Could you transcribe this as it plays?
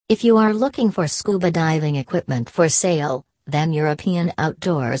If you are looking for scuba diving equipment for sale, then European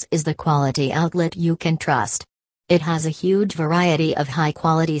Outdoors is the quality outlet you can trust. It has a huge variety of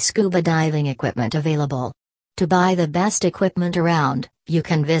high-quality scuba diving equipment available. To buy the best equipment around, you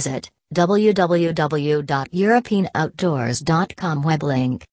can visit www.europeanoutdoors.com web link.